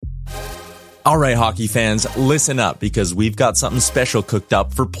All right, hockey fans, listen up because we've got something special cooked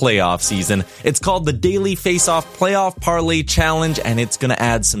up for playoff season. It's called the Daily Face-Off Playoff Parlay Challenge, and it's going to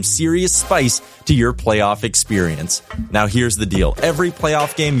add some serious spice to your playoff experience. Now, here's the deal. Every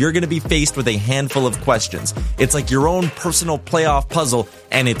playoff game, you're going to be faced with a handful of questions. It's like your own personal playoff puzzle,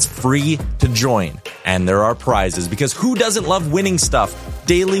 and it's free to join. And there are prizes, because who doesn't love winning stuff?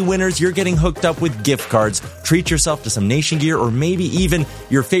 Daily winners, you're getting hooked up with gift cards. Treat yourself to some Nation gear or maybe even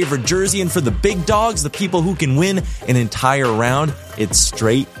your favorite jersey. And for the big dogs, the people who can win an entire round, it's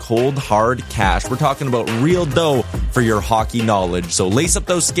straight, cold, hard cash. We're talking about real dough for your hockey knowledge. So lace up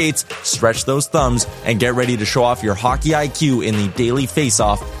those skates, stretch those thumbs, and get ready to show off your hockey IQ in the Daily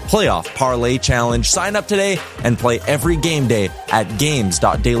Face-Off Playoff Parlay Challenge. Sign up today and play every game day at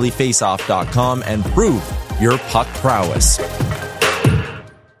games.dailyfaceoff.com and prove your puck prowess.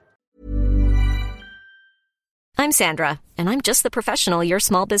 I'm Sandra, and I'm just the professional your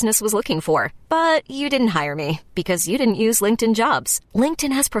small business was looking for. But you didn't hire me because you didn't use LinkedIn Jobs.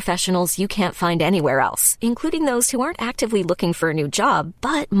 LinkedIn has professionals you can't find anywhere else, including those who aren't actively looking for a new job,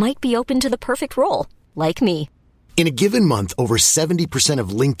 but might be open to the perfect role, like me. In a given month, over 70% of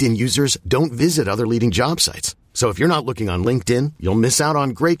LinkedIn users don't visit other leading job sites. So if you're not looking on LinkedIn, you'll miss out on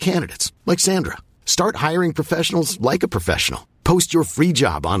great candidates like Sandra. Start hiring professionals like a professional. Post your free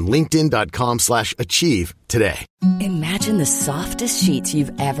job on linkedin.com/achieve today. Imagine the softest sheets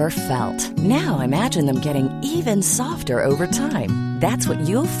you've ever felt. Now imagine them getting even softer over time. That's what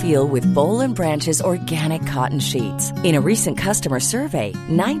you'll feel with Boll & Branch's organic cotton sheets. In a recent customer survey,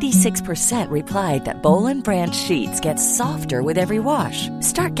 96% replied that Boll & Branch sheets get softer with every wash.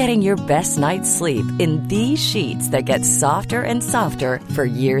 Start getting your best night's sleep in these sheets that get softer and softer for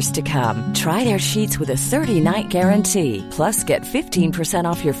years to come. Try their sheets with a 30-night guarantee. Plus, get 15%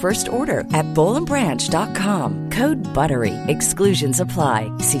 off your first order at bollandbranch.com. Code BUTTERY. Exclusions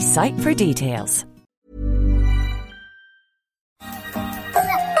apply. See site for details.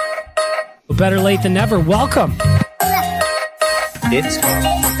 Better late than never. Welcome. It's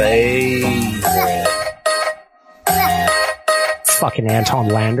my favorite. Fucking Anton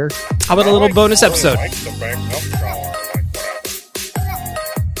Lander. How about a little bonus episode?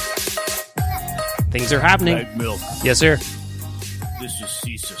 Things are happening. Yes, sir. This is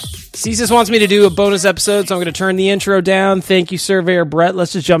Cesus. Cesus wants me to do a bonus episode, so I'm going to turn the intro down. Thank you, Surveyor Brett.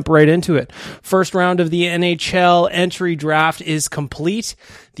 Let's just jump right into it. First round of the NHL entry draft is complete.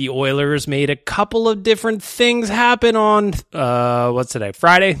 The Oilers made a couple of different things happen on, what's today?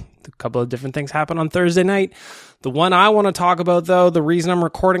 Friday. A couple of different things happen on Thursday night. The one I want to talk about, though, the reason I'm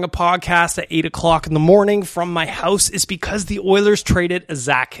recording a podcast at 8 o'clock in the morning from my house is because the Oilers traded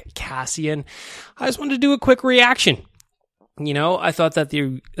Zack Kassian. I just wanted to do a quick reaction. You know, I thought that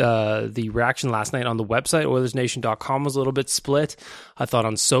the reaction last night on the website, OilersNation.com, was a little bit split. I thought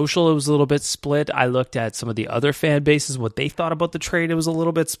on social it was a little bit split. I looked at some of the other fan bases, what they thought about the trade. It was a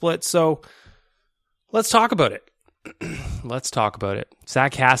little bit split. So let's talk about it. Let's talk about it.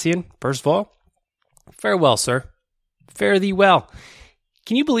 Zack Kassian, first of all, farewell, sir. Fare thee well.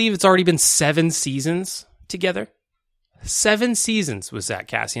 Can you believe it's already been 7 seasons together? 7 seasons with Zack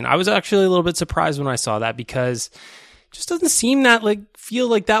Kassian. I was actually a little bit surprised when I saw that because just doesn't seem that feel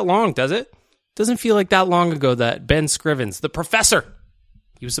like that long, does it? Doesn't feel like that long ago that Ben Scrivens, the professor,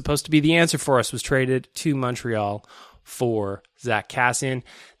 he was supposed to be the answer for us, was traded to Montreal for Zack Kassian.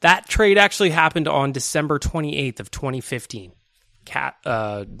 That trade actually happened on December 28th of 2015.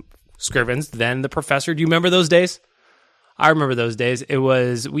 Scrivens, then the professor. Do you remember those days? I remember those days.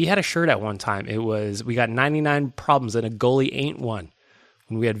 We had a shirt at one time. We got 99 problems and a goalie ain't one.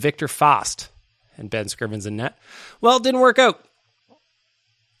 When we had Victor Faust and Ben Scrivens in net. Well, it didn't work out.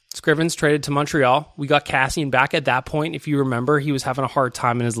 Scrivens traded to Montreal. We got Kassian back at that point. If you remember, he was having a hard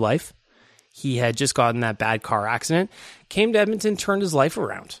time in his life. He had just gotten that bad car accident. Came to Edmonton, turned his life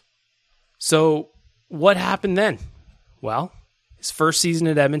around. So what happened then? Well, his first season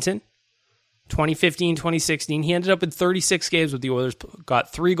at Edmonton, 2015-2016, he ended up in 36 games with the Oilers,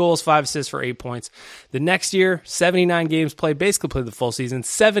 got 3 goals, 5 assists for 8 points. The next year, 79 games played, basically played the full season,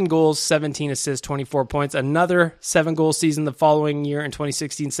 7 goals, 17 assists, 24 points. Another 7-goal season the following year in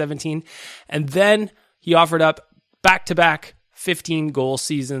 2016-17. And then he offered up back-to-back 15-goal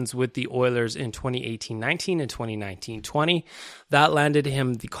seasons with the Oilers in 2018-19 and 2019-20. That landed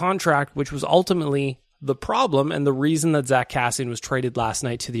him the contract, which was ultimately the problem and the reason that Zack Kassian was traded last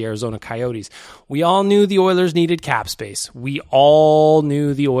night to the Arizona Coyotes. We all knew the Oilers needed cap space.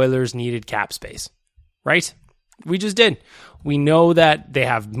 Right? We just did. We know that they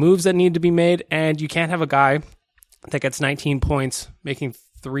have moves that need to be made, and you can't have a guy that gets 19 points making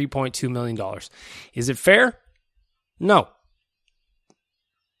 $3.2 million. Is it fair? No.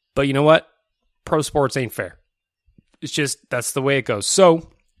 But you know what? pro sports ain't fair. It's just, that's the way it goes. So,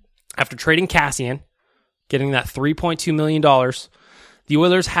 after trading Kassian, getting that $3.2 million, the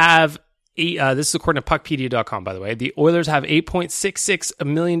Oilers have, this is according to puckpedia.com, by the way, the Oilers have $8.66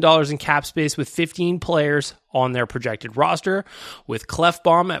 million in cap space with 15 players on their projected roster, with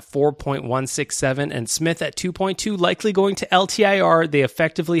Clefbaum at 4.167 and Smith at 2.2, likely going to LTIR. They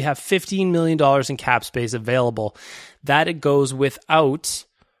effectively have $15 million in cap space available. That it goes without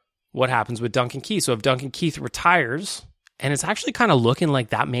what happens with Duncan Keith. So if Duncan Keith retires, and it's actually kind of looking like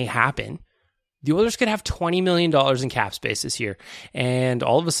that may happen, the Oilers could have $20 million in cap space this year. And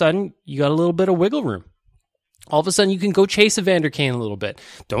all of a sudden, you got a little bit of wiggle room. All of a sudden, you can go chase Evander Kane a little bit.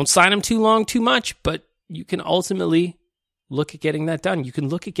 Don't sign him too long, too much, but you can ultimately look at getting that done. You can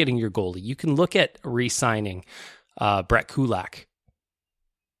look at getting your goalie. You can look at re-signing Brett Kulak.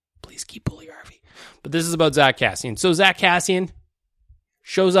 Please keep Bully Harvey. But this is about Zack Kassian. So Zack Kassian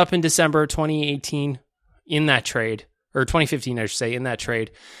shows up in December 2018 in that trade, or 2015, I should say, in that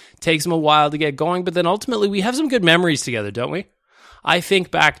trade. Takes him a while to get going, but then ultimately we have some good memories together, don't we? I think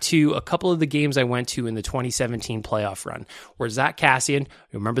back to a couple of the games I went to in the 2017 playoff run, where Zack Kassian,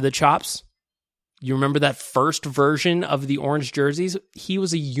 you remember the chops? You remember that first version of the orange jerseys? He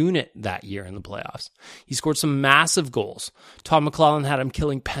was a unit that year in the playoffs. He scored some massive goals. Todd McLellan had him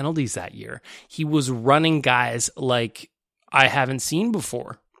killing penalties that year. He was running guys like I haven't seen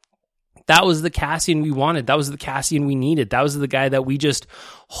before. That was the Kassian we wanted. That was the Kassian we needed. That was the guy that we just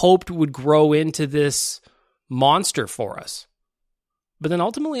hoped would grow into this monster for us. But then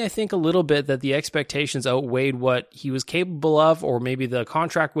ultimately, I think a little bit that the expectations outweighed what he was capable of, or maybe the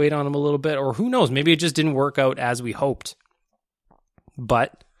contract weighed on him a little bit, or who knows, maybe it just didn't work out as we hoped.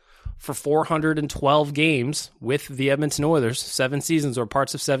 But for 412 games with the Edmonton Oilers, 7 seasons or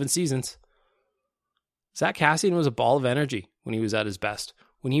parts of 7 seasons, Zack Kassian was a ball of energy when he was at his best.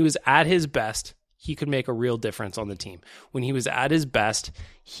 When he was at his best, he could make a real difference on the team. When he was at his best,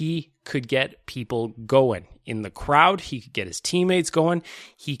 he could get people going in the crowd. He could get his teammates going.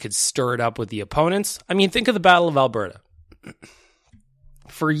 He could stir it up with the opponents. I mean, think of the Battle of Alberta.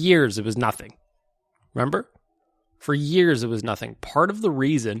 For years, it was nothing. Remember? For years, it was nothing. Part of the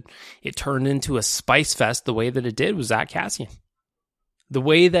reason it turned into a spice fest the way that it did was Zack Kassian. The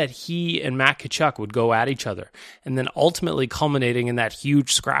way that he and Matt Tkachuk would go at each other, and then ultimately culminating in that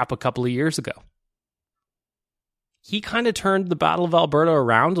huge scrap a couple of years ago. He kind of turned the Battle of Alberta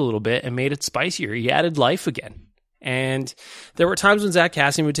around a little bit and made it spicier. He added life again. And there were times when Zack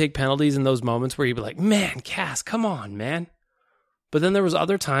Kassian would take penalties in those moments where he'd be like, man, Cass, come on, man. But then there was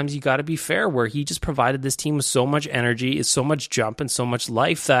other times, you got to be fair, where he just provided this team with so much energy, so much jump, and so much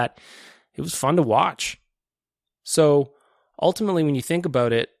life that it was fun to watch. So ultimately, when you think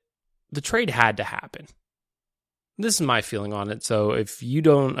about it, the trade had to happen. This is my feeling on it. So if you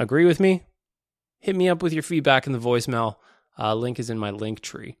don't agree with me, hit me up with your feedback in the voicemail. Link is in my link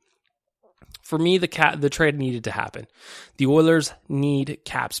tree. For me, the trade needed to happen. The Oilers need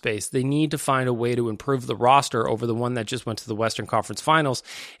cap space. They need to find a way to improve the roster over the one that just went to the Western Conference Finals.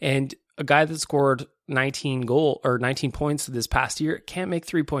 And a guy that scored 19 points this past year can't make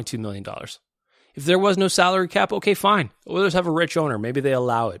 $3.2 million. If there was no salary cap, okay, fine. Oilers have a rich owner. Maybe they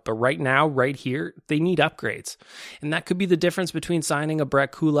allow it. But right now, right here, they need upgrades. And that could be the difference between signing a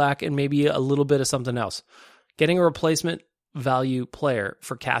Brett Kulak and maybe a little bit of something else. Getting a replacement value player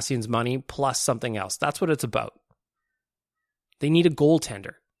for Kassian's money plus something else. That's what it's about. They need a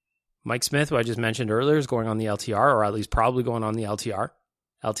goaltender. Mike Smith, who I just mentioned earlier, is going on the LTR, or at least probably going on the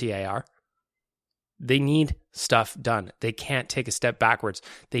LTAR. They need stuff done. They can't take a step backwards.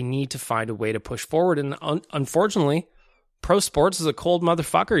 They need to find a way to push forward. And unfortunately, pro sports is a cold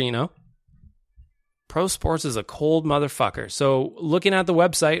motherfucker, you know? Pro sports is a cold motherfucker. So looking at the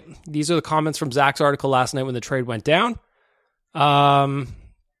website, these are the comments from Zach's article last night when the trade went down.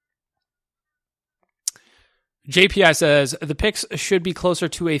 JPI says, the picks should be closer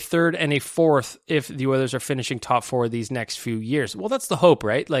to a third and a fourth if the Oilers are finishing top 4 these next few years. Well, that's the hope,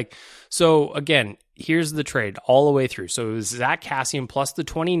 right? So again, here's the trade all the way through. So it was Zack Kassian plus the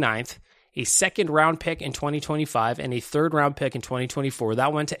 29th, a second round pick in 2025, and a third round pick in 2024.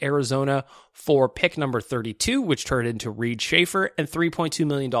 That went to Arizona for pick number 32, which turned into Reed Schaefer, and $3.2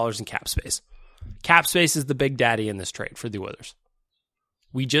 million in cap space. Cap space is the big daddy in this trade for the Oilers.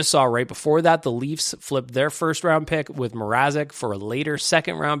 We just saw right before that, the Leafs flipped their first round pick with Mrazek for a later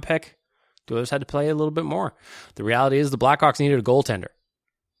second round pick. The Oilers had to play a little bit more. The reality is the Blackhawks needed a goaltender.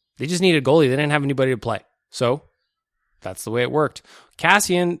 They just needed a goalie. They didn't have anybody to play. So that's the way it worked.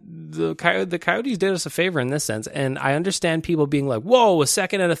 Kassian, the Coyotes did us a favor in this sense. And I understand people being like, whoa, a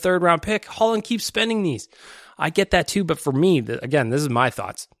second and a third round pick. Holland keeps spending these. I get that too. But for me, again, this is my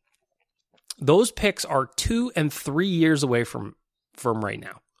thoughts. those picks are 2 and 3 years away from right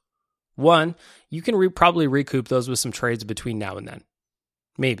now. One, you can probably recoup those with some trades between now and then.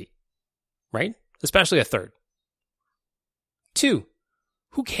 Maybe. Right? Especially a third. 2,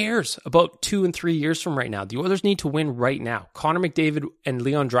 who cares about 2 and 3 years from right now? The Oilers need to win right now. Connor McDavid and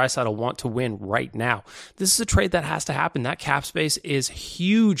Leon Draisaitl want to win right now. This is a trade that has to happen. That cap space is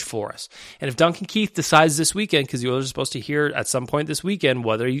huge for us. And if Duncan Keith decides this weekend, because the Oilers are supposed to hear at some point this weekend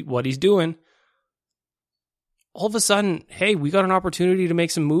what he's doing, all of a sudden, hey, we got an opportunity to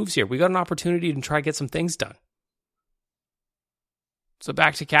make some moves here. We got an opportunity to try to get some things done. So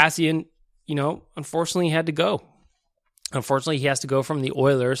back to Kassian, unfortunately he had to go. Unfortunately, he has to go from the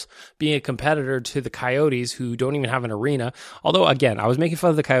Oilers being a competitor to the Coyotes, who don't even have an arena. Although, again, I was making fun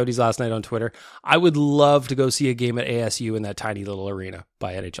of the Coyotes last night on Twitter. I would love to go see a game at ASU in that tiny little arena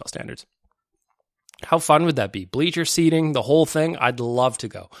by NHL standards. How fun would that be? Bleacher seating, the whole thing. I'd love to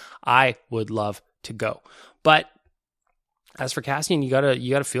go. I would love to go. But as for Kassian, you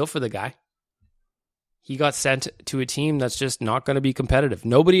gotta feel for the guy. He got sent to a team that's just not going to be competitive.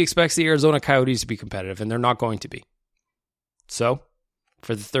 Nobody expects the Arizona Coyotes to be competitive, and they're not going to be. So,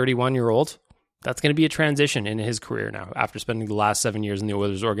 for the 31-year-old, that's going to be a transition in his career now, after spending the last 7 years in the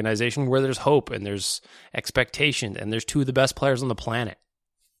Oilers organization, where there's hope and there's expectation and there's 2 of the best players on the planet.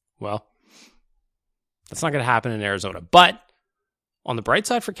 Well, that's not going to happen in Arizona. But on the bright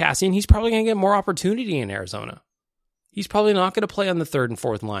side for Kassian, he's probably going to get more opportunity in Arizona. He's probably not going to play on the 3rd and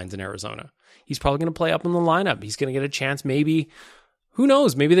 4th lines in Arizona. He's probably going to play up in the lineup. He's going to get a chance, maybe, who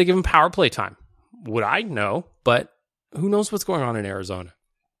knows, maybe they give him power play time. Would I know? But who knows what's going on in Arizona?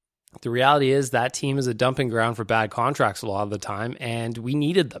 The reality is that team is a dumping ground for bad contracts a lot of the time, and we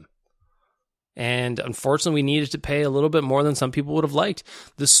needed them. And unfortunately, we needed to pay a little bit more than some people would have liked.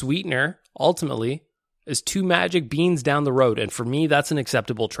 The sweetener, ultimately, is 2 magic beans down the road, and for me, that's an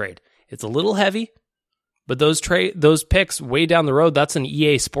acceptable trade. It's a little heavy, but those picks way down the road, that's an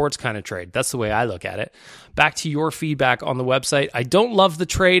EA Sports kind of trade. That's the way I look at it. Back to your feedback on the website. I don't love the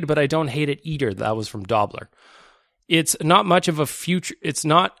trade, but I don't hate it either. That was from Dobler. It's not much of future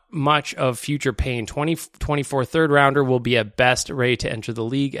pain. 2024 third rounder will be at best ready to enter the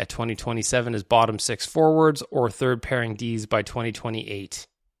league at 2027 as bottom 6 forwards or third pairing Ds by 2028.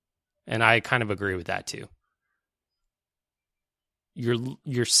 And I kind of agree with that too.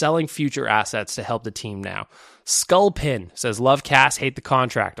 You're selling future assets to help the team now. Skullpin says, love Cass, hate the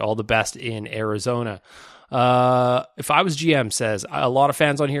contract. All the best in Arizona. If I was GM, says, a lot of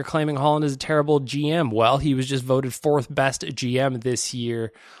fans on here claiming Holland is a terrible GM. Well, he was just voted 4th best GM this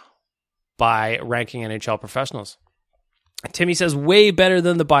year by ranking NHL professionals. Timmy says, way better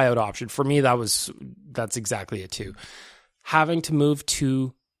than the buyout option. For me, that's exactly it too. Having to move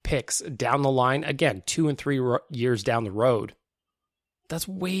 2 picks down the line, again, 2 and 3 years down the road, that's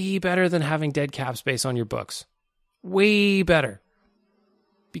way better than having dead cap space on your books. Way better.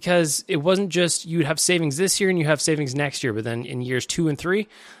 Because it wasn't just you'd have savings this year and you have savings next year, but then in years 2 and 3,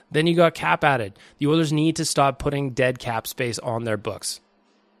 then you got cap added. The Oilers need to stop putting dead cap space on their books.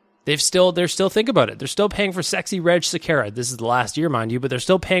 They're still think about it. They're still paying for sexy Reg Sekera. This is the last year, mind you, but they're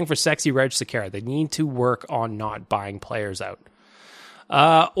still paying for sexy Reg Sekera. They need to work on not buying players out.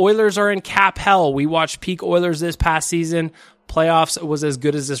 Oilers are in cap hell. We watched peak Oilers this past season. Playoffs was as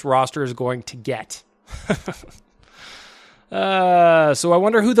good as this roster is going to get. So I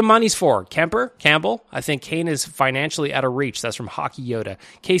wonder who the money's for. Campbell? I think Kane is financially out of reach. That's from Hockey Yoda.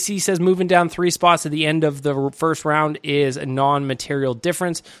 KC says moving down 3 spots at the end of the first round is a non-material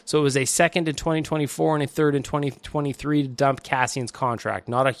difference. So it was a 2nd in 2024 and a 3rd in 2023 to dump Kassian's contract.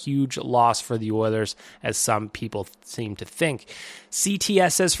 Not a huge loss for the Oilers, as some people seem to think.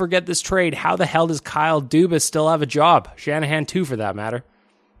 CTS says, forget this trade. How the hell does Kyle Dubas still have a job? Shanahan too, for that matter.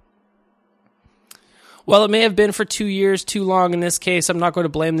 Well, it may have been for 2 years too long in this case. I'm not going to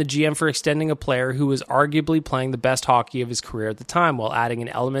blame the GM for extending a player who was arguably playing the best hockey of his career at the time while adding an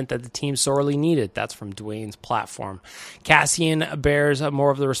element that the team sorely needed. That's from Dwayne's platform. Kassian bears more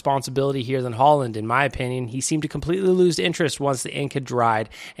of the responsibility here than Holland, in my opinion. He seemed to completely lose interest once the ink had dried,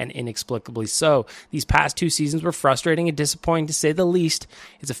 and inexplicably so. These past 2 seasons were frustrating and disappointing to say the least.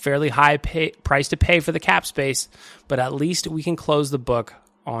 It's a fairly high price to pay for the cap space, but at least we can close the book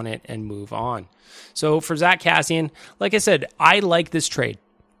on it and move on. So for Zack Kassian, like I said, I like this trade.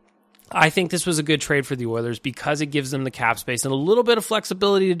 I think this was a good trade for the Oilers because it gives them the cap space and a little bit of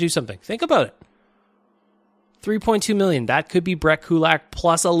flexibility to do something. Think about it. $3.2 million. That could be Brett Kulak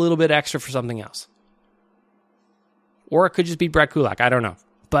plus a little bit extra for something else. Or it could just be Brett Kulak. I don't know.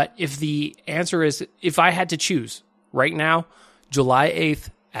 But if the answer is, if I had to choose right now, July 8th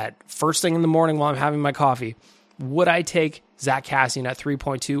at first thing in the morning while I'm having my coffee, Would I take Zack Kassian at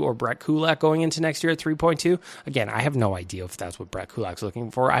 3.2 or Brett Kulak going into next year at 3.2? Again, I have no idea if that's what Brett Kulak's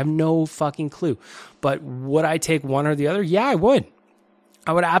looking for. I have no fucking clue. But would I take one or the other? Yeah, I would.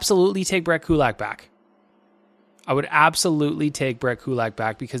 I would absolutely take Brett Kulak back. I would absolutely take Brett Kulak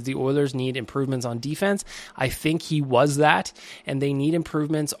back because the Oilers need improvements on defense. I think he was that, and they need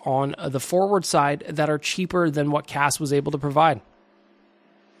improvements on the forward side that are cheaper than what Cass was able to provide.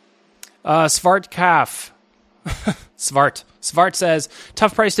 Svart says,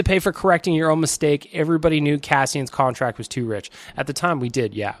 tough price to pay for correcting your own mistake. Everybody knew Kassian's contract was too rich. At the time, we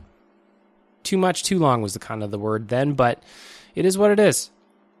did, yeah. Too much, too long was the kind of the word then, but it is what it is.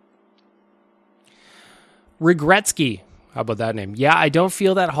 Regretsky, how about that name? Yeah, I don't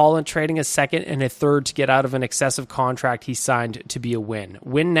feel that Holland trading a second and a third to get out of an excessive contract he signed to be a win.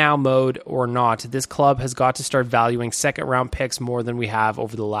 Win now mode or not, this club has got to start valuing second-round picks more than we have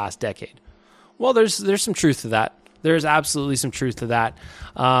over the last decade. Well, there's some truth to that. There's absolutely some truth to that.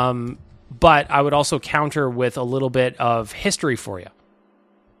 But I would also counter with a little bit of history for you.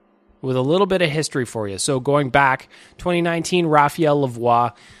 So going back, 2019, Raphael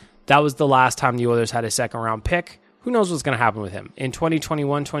Lavoie, that was the last time the Oilers had a second-round pick. Who knows what's going to happen with him? In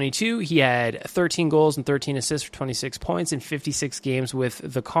 2021-22, he had 13 goals and 13 assists for 26 points in 56 games with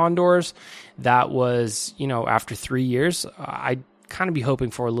the Condors. That was, after 3 years. I'd kind of be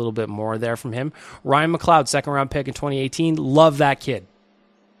hoping for a little bit more there from him. Ryan McLeod, second-round pick in 2018. Love that kid.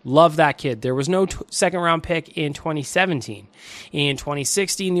 There was no second-round pick in 2017. In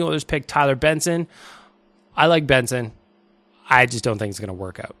 2016, the Oilers picked Tyler Benson. I like Benson. I just don't think it's going to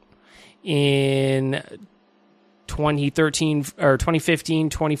work out. In 2015,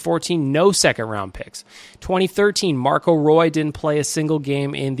 2014, no second round picks. 2013, Marco Roy didn't play a single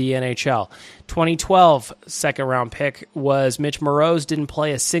game in the NHL. 2012, second round pick was Mitch Moroz, didn't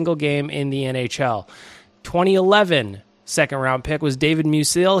play a single game in the NHL. 2011, second round pick was David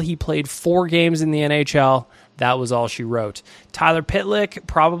Musil. He played 4 games in the NHL. That was all she wrote. Tyler Pitlick,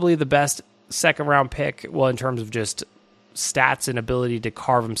 probably the best second round pick, well, in terms of just stats and ability to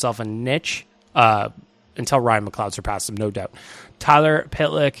carve himself a niche, until Ryan McLeod surpassed him, no doubt. Tyler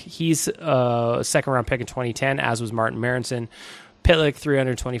Pitlick, he's a second-round pick in 2010, as was Martin Marinson. Pitlick,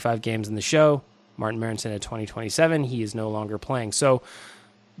 325 games in the show. Martin Marinson at 2027, he is no longer playing. So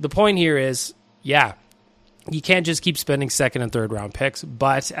the point here is, yeah, you can't just keep spending second and third-round picks,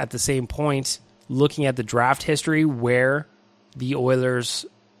 but at the same point, looking at the draft history where the Oilers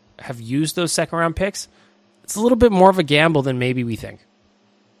have used those second-round picks, it's a little bit more of a gamble than maybe we think.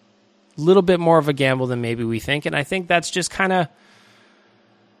 And I think that's just kind of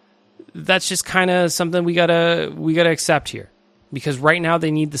something we gotta accept here, because right now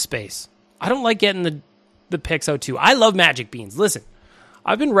they need the space. I don't like getting the picks out too. I love Magic Beans. Listen,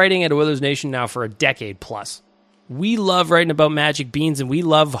 I've been writing at Oilers Nation now for a decade plus. We love writing about Magic Beans, and we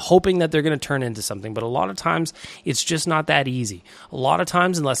love hoping that they're going to turn into something. But a lot of times, it's just not that easy. A lot of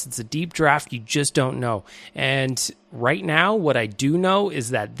times, unless it's a deep draft, you just don't know. And right now, what I do know is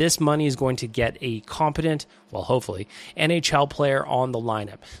that this money is going to get a competent, well, hopefully, NHL player on the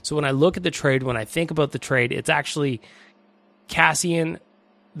lineup. So when I look at the trade, when I think about the trade, it's actually Kassian,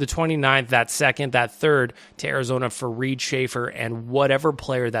 the 29th, that second, that third to Arizona for Reed Schaefer and whatever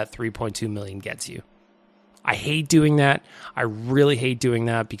player that $3.2 million gets you. I hate doing that. I really hate doing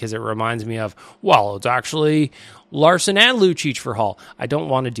that because it reminds me of, well, it's actually Larson and Lucic for Hall. I don't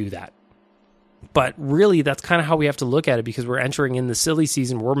want to do that. But really, that's kind of how we have to look at it, because we're entering in the silly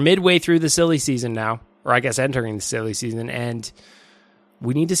season. We're midway through the silly season now, or I guess entering the silly season, and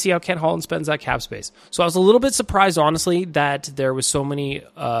we need to see how Ken Holland spends that cap space. So I was a little bit surprised, honestly, that there was so many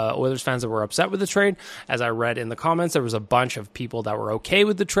Oilers fans that were upset with the trade. As I read in the comments, there was a bunch of people that were okay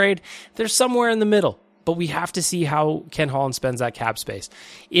with the trade. There's somewhere in the middle. But we have to see how Ken Holland spends that cap space.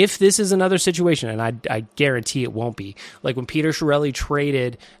 If this is another situation, and I guarantee it won't be, like when Peter Chiarelli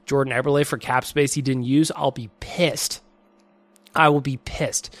traded Jordan Eberle for cap space he didn't use, I'll be pissed. I will be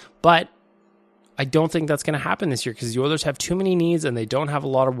pissed. But I don't think that's going to happen this year because the Oilers have too many needs and they don't have a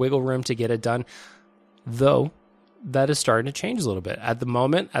lot of wiggle room to get it done. Though, that is starting to change a little bit. At the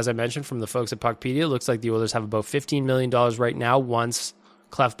moment, as I mentioned from the folks at Puckpedia, it looks like the Oilers have about $15 million right now once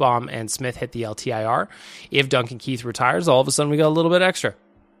Clefbaum and Smith hit the LTIR. If Duncan Keith retires, all of a sudden we got a little bit extra.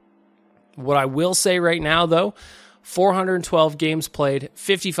 What I will say right now, though, 412 games played,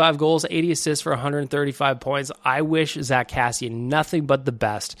 55 goals, 80 assists for 135 points. I wish Zack Kassian nothing but the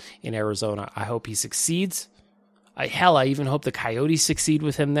best in Arizona. I hope he succeeds. I even hope the Coyotes succeed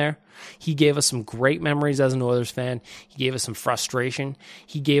with him there. He gave us some great memories as an Oilers fan. He gave us some frustration.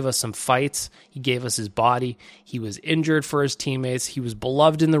 He gave us some fights. He gave us his body. He was injured for his teammates. He was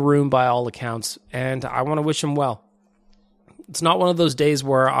beloved in the room by all accounts, and I want to wish him well. It's not one of those days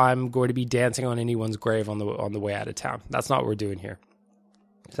where I'm going to be dancing on anyone's grave on the way out of town. That's not what we're doing here.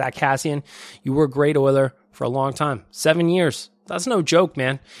 Zack Kassian, you were a great Oiler for a long time. 7 years. That's no joke,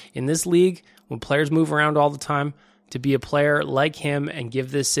 man. In this league, when players move around all the time, to be a player like him and give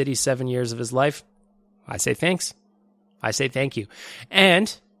this city 7 years of his life, I say thanks. I say thank you.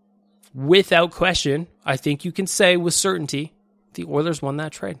 And without question, I think you can say with certainty, the Oilers won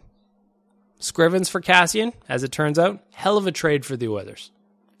that trade. Scrivens for Kassian, as it turns out, hell of a trade for the Oilers.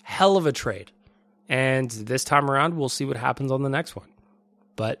 Hell of a trade. And this time around, we'll see what happens on the next one.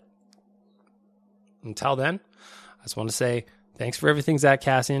 But until then, I just want to say thanks for everything, Zack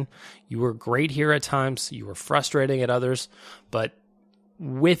Kassian. You were great here at times. You were frustrating at others. But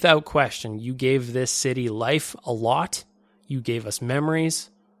without question, you gave this city life a lot. You gave us memories.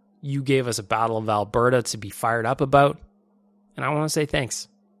 You gave us a Battle of Alberta to be fired up about. And I want to say thanks.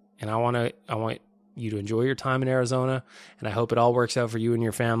 And I want you to enjoy your time in Arizona. And I hope it all works out for you and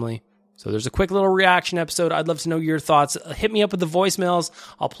your family. So there's a quick little reaction episode. I'd love to know your thoughts. Hit me up with the voicemails.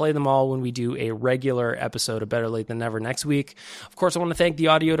 I'll play them all when we do a regular episode of Better Late Than Never next week. Of course, I want to thank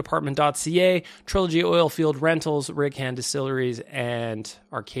theaudiodepartment.ca, Trilogy Oilfield Rentals, Rig Hand Distilleries, and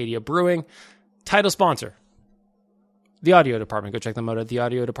Arcadia Brewing. Title sponsor, The Audio Department. Go check them out at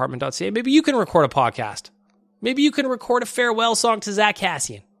theaudiodepartment.ca. Maybe you can record a podcast. Maybe you can record a farewell song to Zack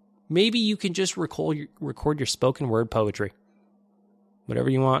Kassian. Maybe you can just record your spoken word poetry. Whatever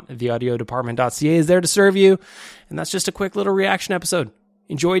you want, theaudiodepartment.ca is there to serve you. And that's just a quick little reaction episode.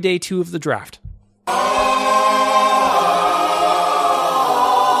 Enjoy day 2 of the draft.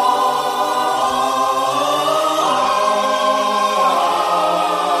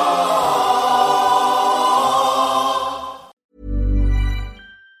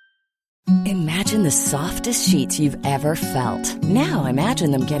 Imagine the softest sheets you've ever felt. Now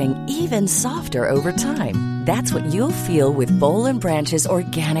imagine them getting even softer over time. That's what you'll feel with Boll & Branch's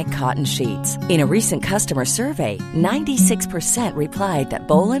organic cotton sheets. In a recent customer survey, 96% replied that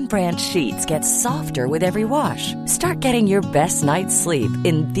Boll & Branch sheets get softer with every wash. Start getting your best night's sleep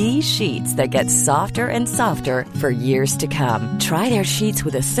in these sheets that get softer and softer for years to come. Try their sheets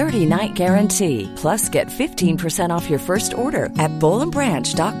with a 30-night guarantee. Plus, get 15% off your first order at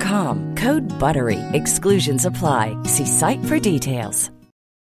bollandbranch.com. Code BUTTERY. Exclusions apply. See site for details.